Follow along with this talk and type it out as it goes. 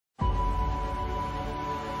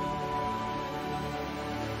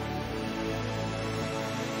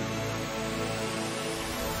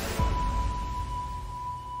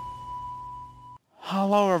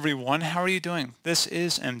Hello everyone, how are you doing? This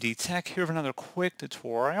is MD Tech here with another quick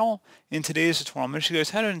tutorial. In today's tutorial, I'm going to show you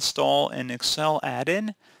guys how to install an Excel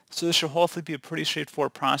add-in. So this should hopefully be a pretty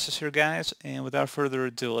straightforward process here, guys. And without further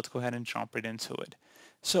ado, let's go ahead and jump right into it.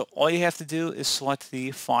 So all you have to do is select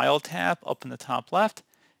the File tab up in the top left.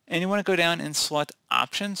 And you want to go down and select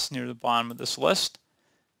Options near the bottom of this list.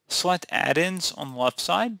 Select Add-ins on the left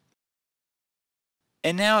side.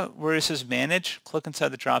 And now where it says Manage, click inside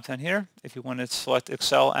the drop down here. If you want to select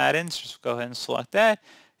Excel add-ins, just go ahead and select that.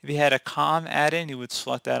 If you had a COM add-in, you would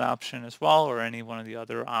select that option as well, or any one of the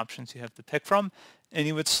other options you have to pick from, and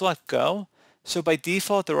you would select Go. So by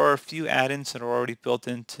default, there are a few add-ins that are already built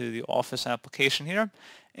into the Office application here.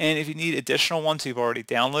 And if you need additional ones you've already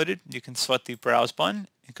downloaded, you can select the Browse button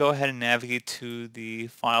and go ahead and navigate to the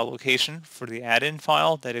file location for the add-in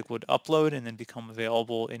file that it would upload and then become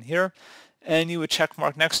available in here. And you would check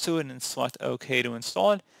mark next to it and select OK to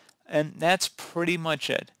install it. And that's pretty much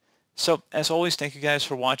it. So as always, thank you guys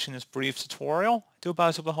for watching this brief tutorial. I do hope I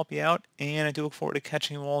was able to help you out, and I do look forward to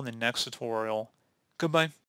catching you all in the next tutorial. Goodbye.